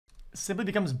simply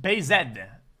becomes BZ.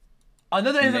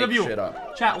 Another instant review. Shit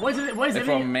up. Chat, what is it? What is If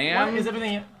everything? a man What is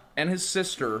everything? and his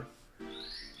sister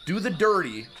do the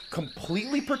dirty,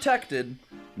 completely protected,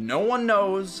 no one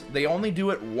knows, they only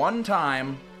do it one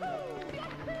time,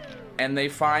 and they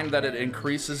find that it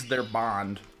increases their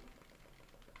bond.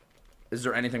 Is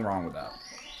there anything wrong with that?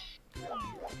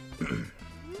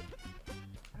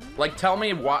 Like, tell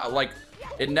me why, like,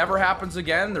 it never happens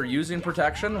again, they're using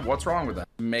protection, what's wrong with that?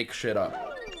 Make shit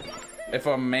up. If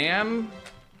a man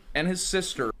and his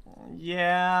sister...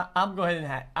 Yeah, I'm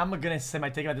gonna say my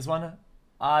take about this one.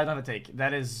 I don't have a take.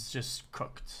 That is just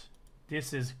cooked.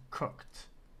 This is cooked.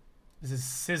 This is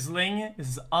sizzling. This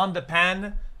is on the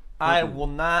pan. I will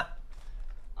not...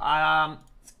 it's a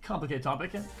complicated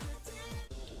topic.